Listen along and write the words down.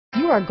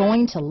are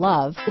going to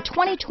love the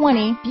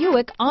 2020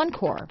 Buick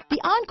Encore. The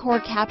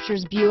Encore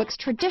captures Buick's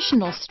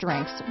traditional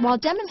strengths while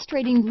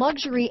demonstrating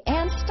luxury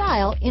and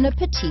style in a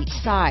petite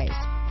size.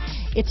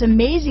 It's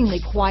amazingly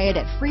quiet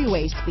at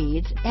freeway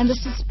speeds, and the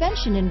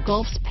suspension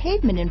engulfs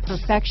pavement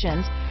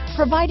imperfections,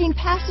 providing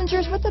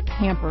passengers with a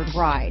pampered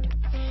ride.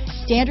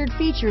 Standard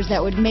features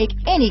that would make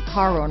any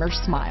car owner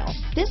smile.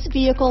 This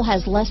vehicle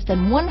has less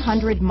than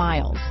 100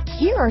 miles.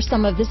 Here are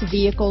some of this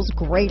vehicle's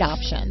great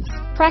options: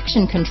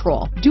 traction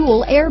control,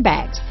 dual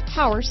airbags,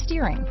 power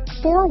steering,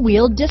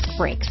 four-wheel disc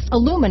brakes,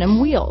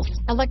 aluminum wheels,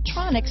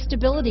 electronic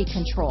stability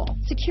control,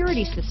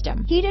 security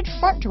system, heated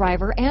front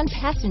driver and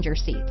passenger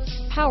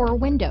seats, power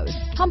windows,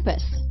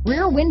 compass,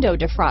 rear window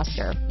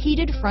defroster,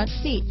 heated front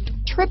seats,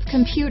 trip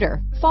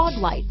computer, fog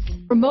lights,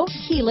 remote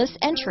keyless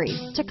entry,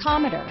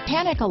 tachometer,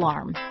 panic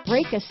alarm,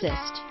 brake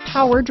assist,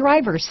 power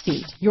driver's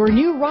seat. Your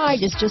new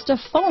ride is just a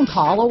phone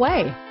call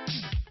away.